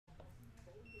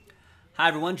Hi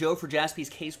everyone, Joe for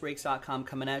JaspysCaseBreaks.com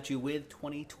coming at you with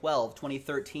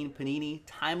 2012-2013 Panini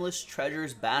Timeless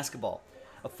Treasures Basketball.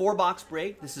 A 4-box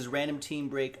break. This is random team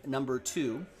break number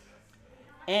 2.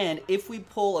 And if we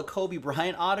pull a Kobe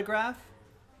Bryant autograph,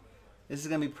 this is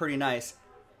going to be pretty nice.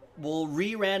 We'll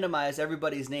re-randomize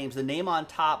everybody's names. The name on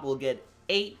top will get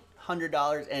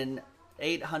 $800 and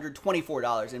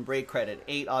 $824 in break credit.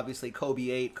 8, obviously,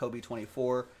 Kobe 8, Kobe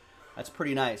 24. That's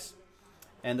pretty nice.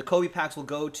 And the Kobe packs will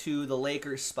go to the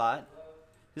Lakers spot.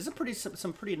 This is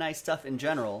some pretty nice stuff in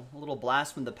general. A little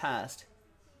blast from the past.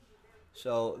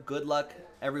 So good luck,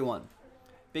 everyone.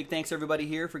 Big thanks everybody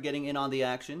here for getting in on the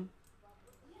action.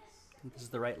 I think this is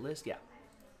the right list. Yeah.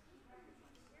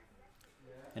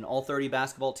 And all 30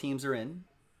 basketball teams are in.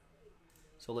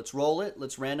 So let's roll it.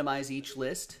 Let's randomize each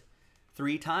list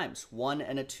 3 times. 1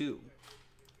 and a 2.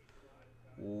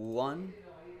 1,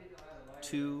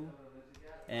 2,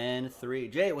 and 3.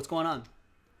 Jay, what's going on?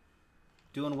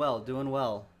 Doing well, doing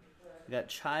well. We got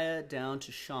Chaya down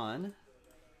to Sean.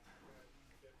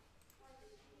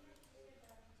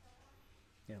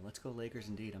 Yeah, let's go Lakers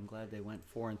indeed. I'm glad they went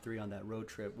 4 and 3 on that road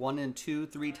trip. 1 and 2,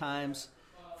 3 times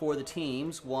for the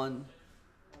teams. 1,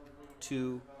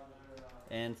 2,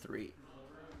 and 3.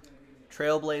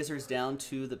 Trailblazers down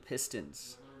to the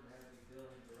Pistons.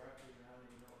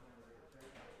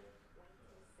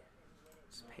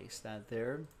 Let's paste that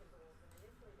there.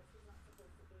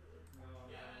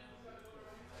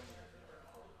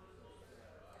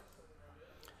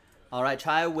 All right,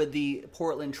 Chaya with the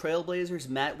Portland Trailblazers,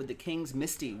 Matt with the Kings,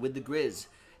 Misty with the Grizz,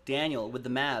 Daniel with the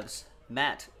Mavs,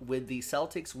 Matt with the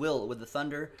Celtics, Will with the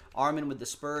Thunder, Armin with the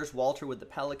Spurs, Walter with the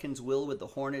Pelicans, Will with the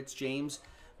Hornets, James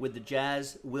with the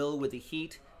Jazz, Will with the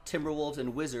Heat, Timberwolves,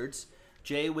 and Wizards,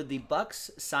 Jay with the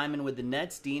Bucks, Simon with the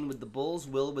Nets, Dean with the Bulls,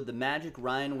 Will with the Magic,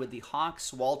 Ryan with the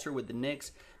Hawks, Walter with the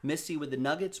Knicks, Misty with the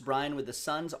Nuggets, Brian with the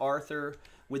Suns, Arthur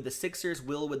with the Sixers,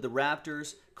 Will with the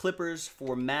Raptors, Clippers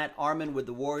for Matt, Armin with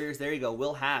the Warriors. There you go.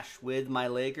 Will Hash with my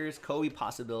Lakers, Kobe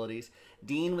possibilities,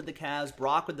 Dean with the Cavs,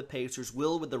 Brock with the Pacers,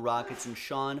 Will with the Rockets, and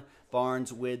Sean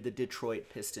Barnes with the Detroit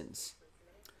Pistons.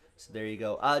 So there you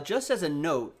go. Just as a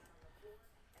note,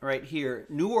 right here,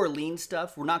 New Orleans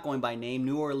stuff, we're not going by name.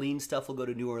 New Orleans stuff will go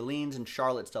to New Orleans, and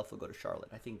Charlotte stuff will go to Charlotte.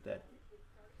 I think that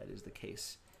is the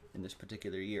case in this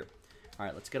particular year. All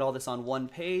right, let's get all this on one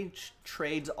page.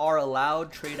 Trades are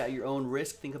allowed. Trade at your own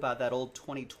risk. Think about that old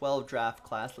 2012 draft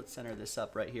class. Let's center this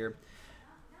up right here.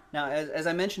 Now, as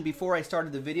I mentioned before I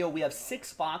started the video, we have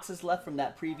 6 boxes left from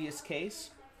that previous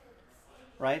case,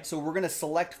 right? So we're going to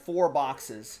select 4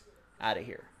 boxes out of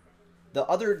here.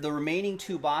 The remaining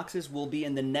 2 boxes will be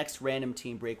in the next random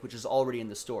team break, which is already in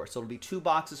the store. So it'll be 2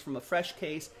 boxes from a fresh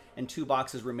case and 2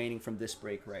 boxes remaining from this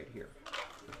break right here.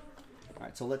 All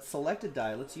right, so let's select a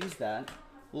die. Let's use that.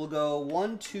 We'll go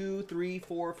 1, 2, 3,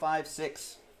 4, 5,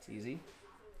 6. It's easy.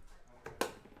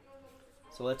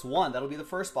 So that's 1. That'll be the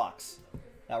first box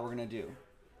that we're going to do.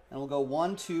 And we'll go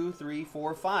 1, 2, 3,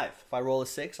 4, 5. If I roll a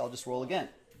 6, I'll just roll again.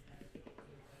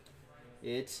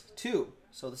 It's 2.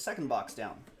 So the second box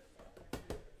down.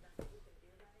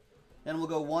 Then we'll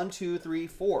go 1, 2, 3,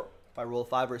 4. If I roll a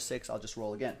 5 or a 6, I'll just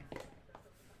roll again.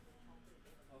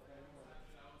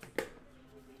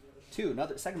 2,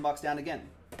 another second box down again.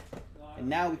 And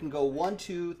now we can go 1,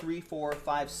 2, 3, 4,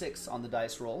 5, 6 on the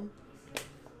dice roll.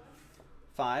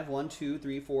 5, 1, 2,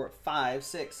 3, 4, 5,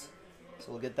 6.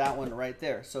 So we'll get that one right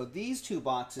there. So these 2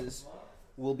 boxes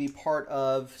will be part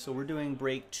of, so we're doing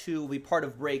break 2, will be part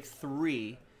of break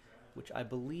 3, which I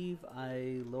believe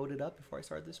I loaded up before I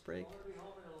started this break.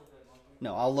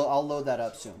 No, I'll load that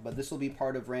up soon, but this will be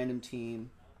part of random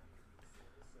team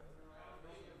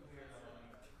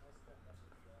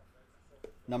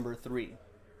number 3.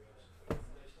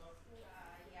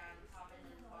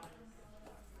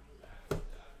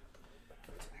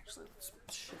 Actually, let's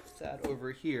shift that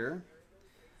over here.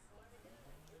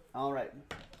 All right.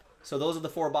 So those are the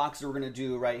 4 boxes we're going to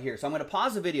do right here. So I'm going to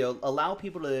pause the video, allow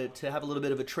people to have a little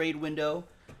bit of a trade window.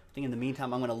 I think in the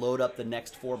meantime, I'm going to load up the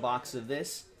next 4 boxes of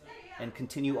this and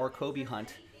continue our Kobe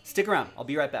hunt. Stick around. I'll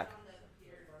be right back.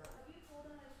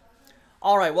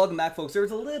 All right, welcome back, folks. There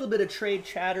was a little bit of trade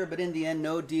chatter, but in the end,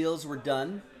 no deals were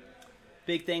done.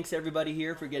 Big thanks to everybody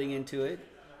here for getting into it.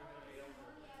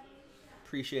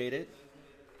 Appreciate it.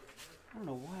 I don't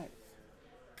know why.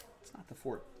 It's not the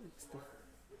 4th. It's the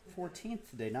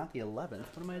 14th today, not the 11th.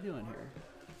 What am I doing here?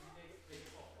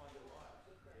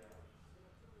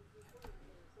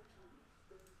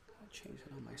 I'll change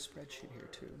it on my spreadsheet here,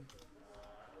 too.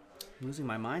 I'm losing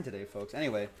my mind today, folks.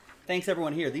 Anyway, thanks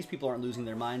everyone here. These people aren't losing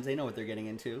their minds. They know what they're getting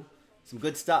into. Some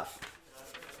good stuff.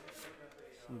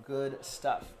 Some good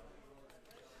stuff.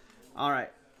 All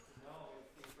right.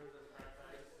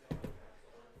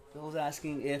 Bill's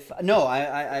asking if... No, I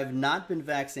have not been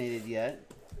vaccinated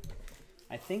yet.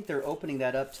 I think they're opening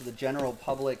that up to the general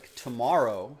public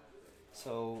tomorrow.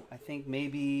 So I think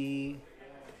maybe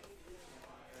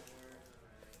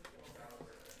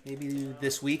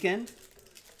this weekend.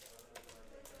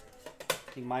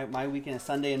 I think my weekend is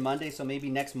Sunday and Monday, so maybe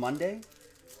next Monday,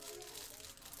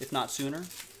 if not sooner.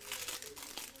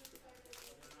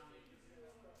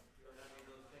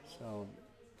 So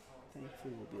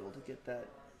thankfully we'll be able to get that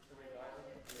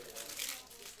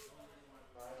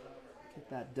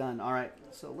done. All right,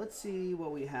 so let's see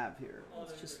what we have here.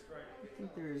 Let's just, I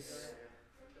think there's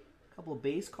a couple of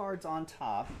base cards on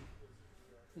top.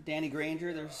 Danny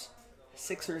Granger, there's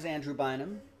Sixers Andrew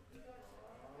Bynum.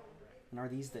 And are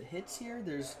these the hits here?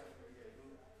 There's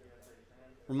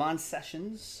Ramon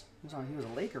Sessions. He was a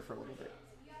Laker for a little bit.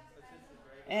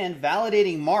 And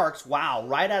validating marks. Wow,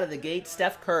 right out of the gate,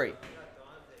 Steph Curry.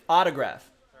 Autograph.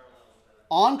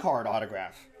 On-card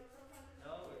autograph.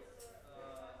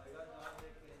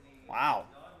 Wow.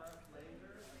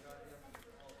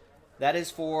 That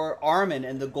is for Armin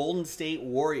and the Golden State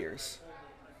Warriors.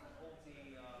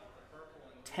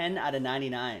 10 out of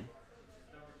 99.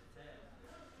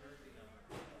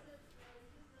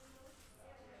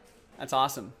 That's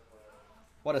awesome.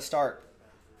 What a start.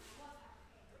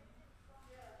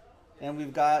 And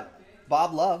we've got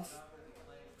Bob Love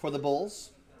for the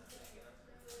Bulls.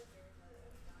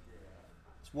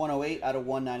 It's 108 out of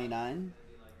 199.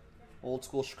 Old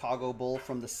school Chicago Bull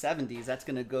from the 70s. That's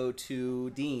going to go to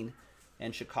Dean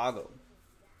and Chicago.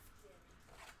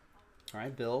 All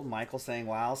right, Bill. Michael saying,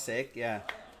 wow, sick. Yeah.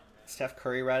 Steph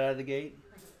Curry right out of the gate.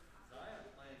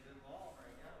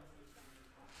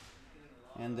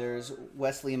 And there's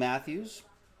Wesley Matthews.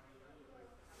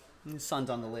 His son's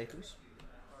on the Lakers.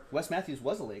 Wes Matthews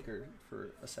was a Laker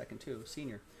for a second too,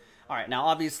 senior. All right, now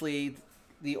obviously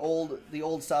the old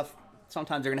stuff,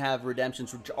 sometimes they're going to have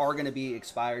redemptions which are going to be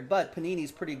expired, but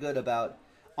Panini's pretty good about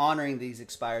honoring these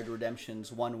expired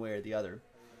redemptions one way or the other.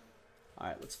 All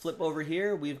right, let's flip over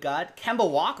here. We've got Kemba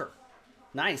Walker.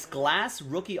 Nice. Glass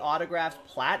rookie autographed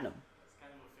platinum.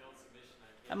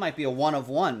 That might be a 1 of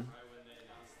 1.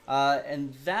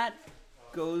 And that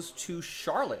goes to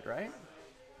Charlotte, right?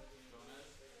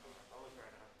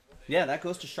 Yeah, that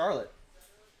goes to Charlotte.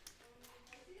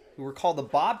 Who were called the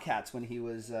Bobcats when he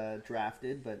was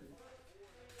drafted, but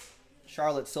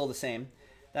Charlotte's still the same.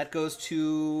 That goes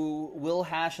to Will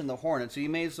Hash and the Hornets. So you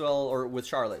may as well, or with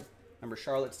Charlotte. Remember,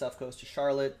 Charlotte stuff goes to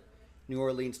Charlotte. New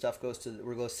Orleans stuff goes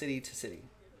to city to city.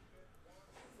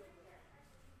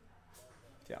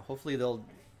 Yeah, hopefully they'll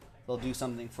do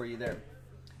something for you there.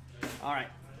 All right,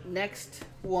 next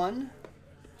one.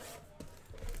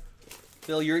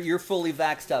 Bill, you're fully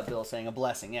vaxxed up. Bill saying a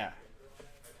blessing. Yeah.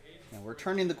 Yeah, we're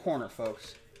turning the corner,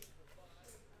 folks.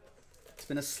 It's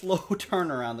been a slow turn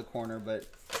around the corner, but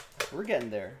we're getting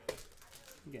there.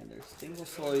 We're getting there. Things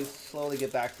will slowly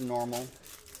get back to normal. All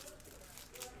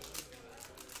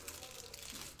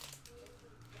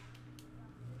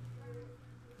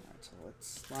right, so let's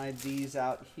slide these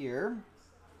out here.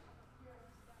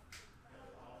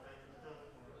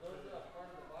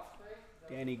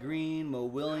 Danny Green, Mo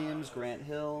Williams, Grant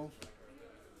Hill.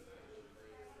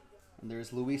 And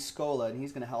there's Luis Scola, and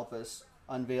he's going to help us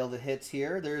unveil the hits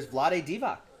here. There's Vlade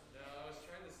Divac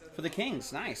for the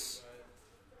Kings. Nice.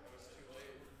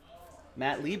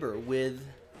 Matt Lieber with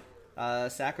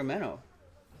Sacramento.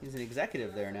 He's an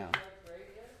executive there now.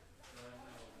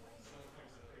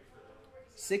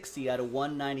 60 out of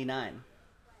 199.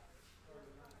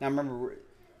 Now remember,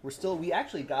 we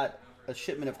actually got a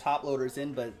shipment of top loaders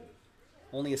in, but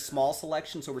only a small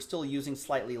selection, so we're still using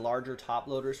slightly larger top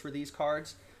loaders for these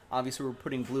cards. Obviously, we're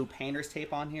putting blue painter's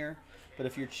tape on here, but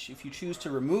if you choose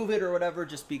to remove it or whatever,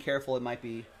 just be careful. It might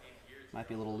be a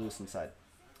little loose inside.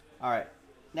 All right,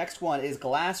 next one is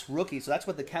Glass Rookie. So that's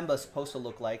what the Kemba is supposed to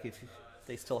look like if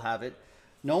they still have it.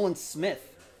 Nolan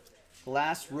Smith,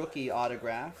 Glass Rookie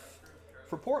autograph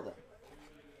for Portland.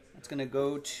 That's going to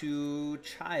go to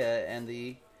Chaya and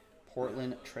the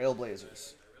Portland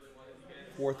Trailblazers.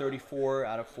 434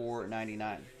 out of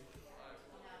 499.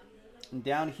 And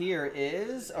down here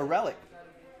is a relic.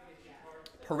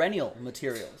 Perennial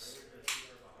materials.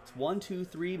 It's 1, 2,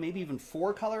 3, maybe even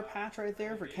 4 color patch right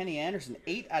there for Kenny Anderson.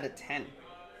 8 out of 10.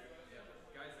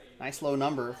 Nice low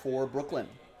number for Brooklyn.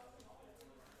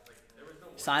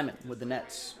 Simon with the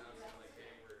Nets.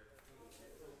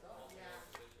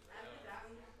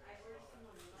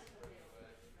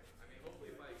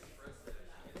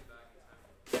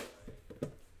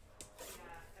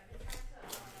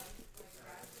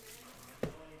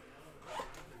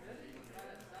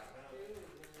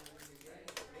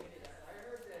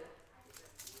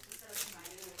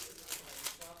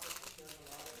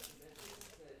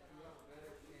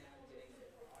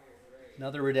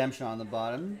 Another redemption on the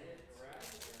bottom.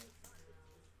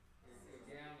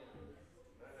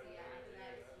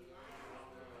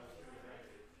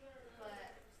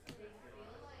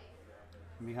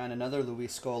 Behind another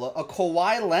Luis Scola. A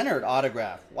Kawhi Leonard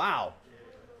autograph. Wow.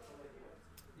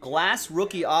 Glass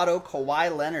rookie auto,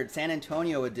 Kawhi Leonard, San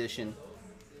Antonio edition.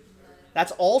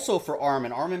 That's also for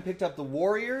Armin. Armin picked up the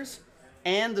Warriors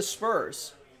and the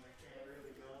Spurs.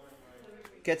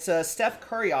 Gets a Steph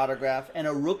Curry autograph and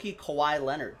a rookie Kawhi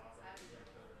Leonard.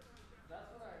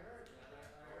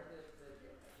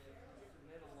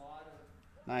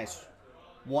 Nice.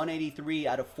 183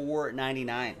 out of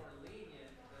 499.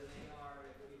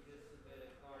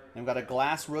 And we've got a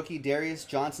glass rookie, Darius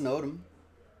Johnson-Odom.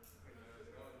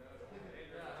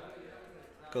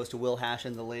 Goes to Will Hash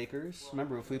and the Lakers.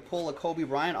 Remember, if we pull a Kobe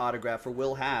Bryant autograph for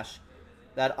Will Hash,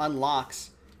 that unlocks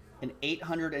an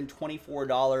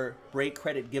 $824 break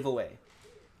credit giveaway.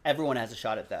 Everyone has a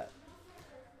shot at that.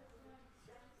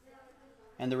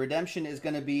 And the redemption is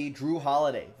going to be Drew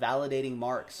Holiday, validating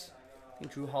marks. I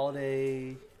think Drew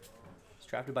Holiday was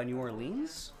drafted by New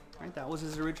Orleans, right? That was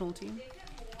his original team.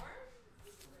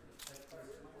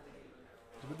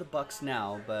 He's with the Bucks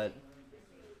now, but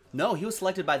no, he was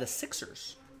selected by the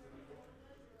Sixers.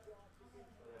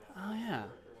 Oh, yeah.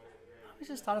 I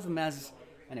just thought of him as...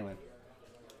 Anyway.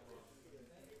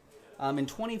 In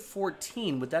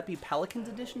 2014, would that be Pelicans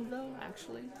edition, though,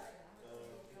 actually?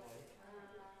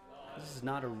 This is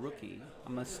not a rookie.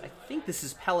 I think this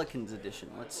is Pelicans edition.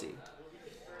 Let's see.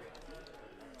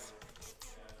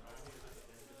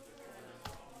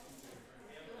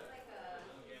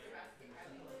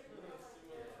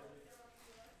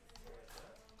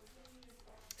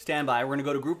 Stand by. We're going to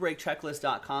go to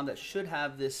groupbreakchecklist.com. That should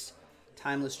have this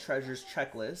Timeless Treasures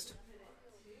checklist.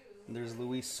 And there's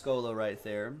Luis Scola right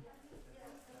there.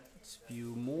 Let's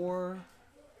view more.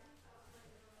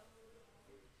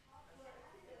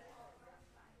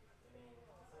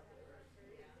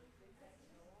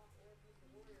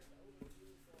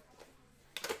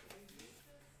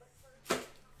 All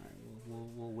right,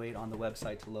 we'll wait on the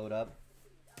website to load up.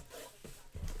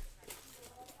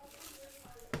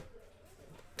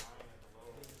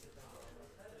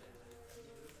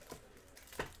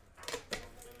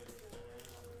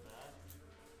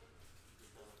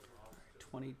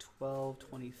 Right, 2012,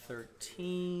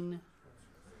 2013. There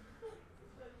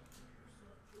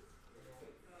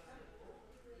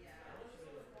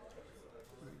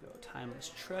we go.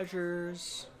 Timeless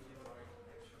Treasures.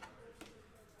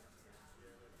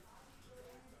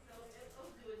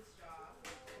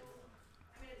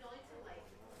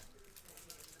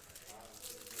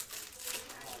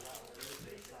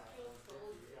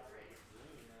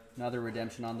 Another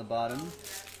redemption on the bottom.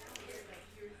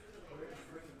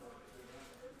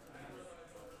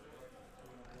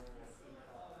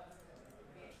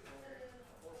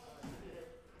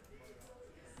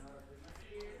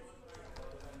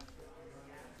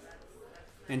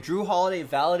 And Drew Holiday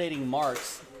validating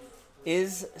marks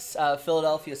is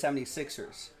Philadelphia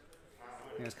 76ers.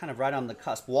 It's kind of right on the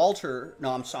cusp.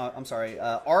 I'm sorry,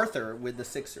 Arthur with the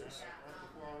Sixers.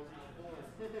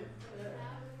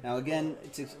 Now again,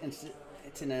 it's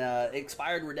an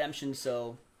expired redemption,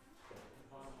 so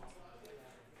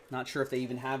not sure if they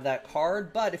even have that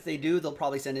card. But if they do, they'll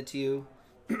probably send it to you.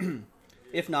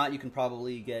 If not, you can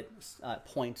probably get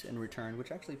point in return,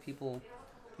 which actually people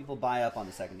buy up on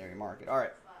the secondary market. All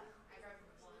right,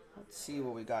 let's see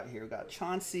what we got here. We got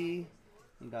Chauncey,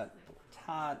 we got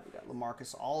Todd, we got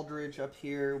LaMarcus Aldridge up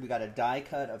here. We got a die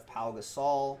cut of Pau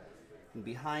Gasol, and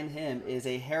behind him is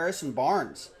a Harrison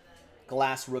Barnes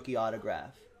glass rookie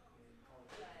autograph.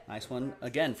 Nice one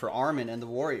again for Armin and the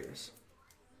Warriors.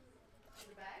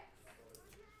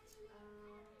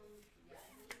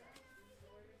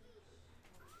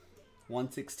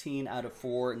 $116 out of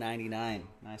 $499.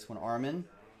 Nice one, Armin.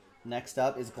 Next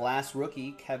up is glass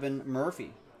rookie Kevin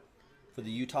Murphy for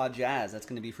the Utah Jazz. That's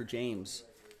going to be for James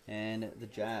and the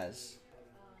Jazz.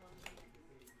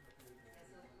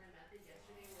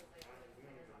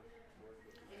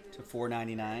 To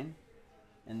 $499.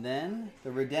 And then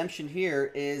the redemption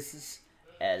here is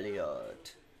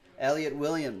Elliott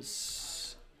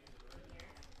Williams.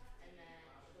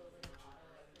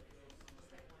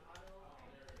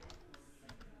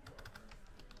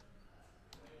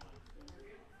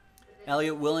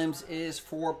 Elliott Williams is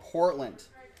for Portland.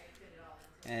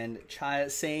 And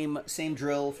same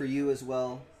drill for you as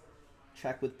well.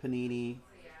 Check with Panini.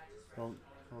 We'll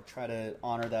try to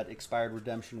honor that expired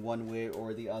redemption one way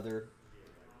or the other.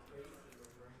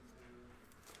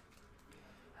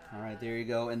 All right, there you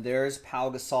go. And there's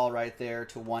Pau Gasol right there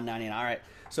to $199. All right,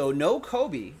 so no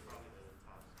Kobe.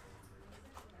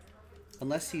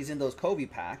 Unless he's in those Kobe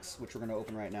packs, which we're going to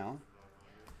open right now.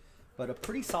 But a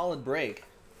pretty solid break,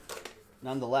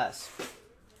 nonetheless.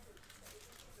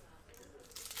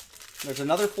 There's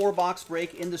another 4-box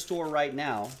break in the store right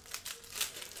now.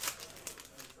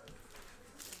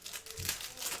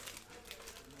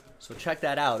 So check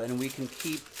that out, and we can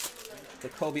keep the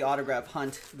Kobe autograph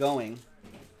hunt going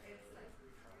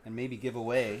and maybe give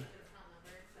away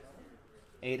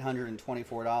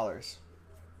 $824.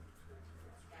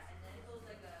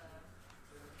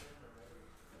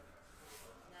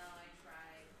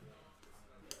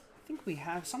 I think we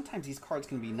have, sometimes these cards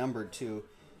can be numbered too.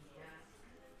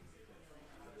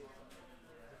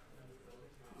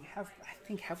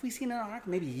 Have we seen an autograph?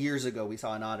 Maybe years ago we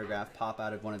saw an autograph pop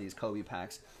out of one of these Kobe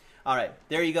packs. All right,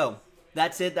 there you go.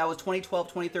 That's it. That was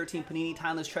 2012-2013 Panini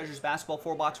Timeless Treasures Basketball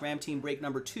 4-box Ram Team break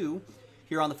number 2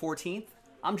 here on the 14th.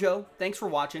 I'm Joe. Thanks for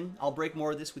watching. I'll break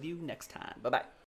more of this with you next time. Bye-bye.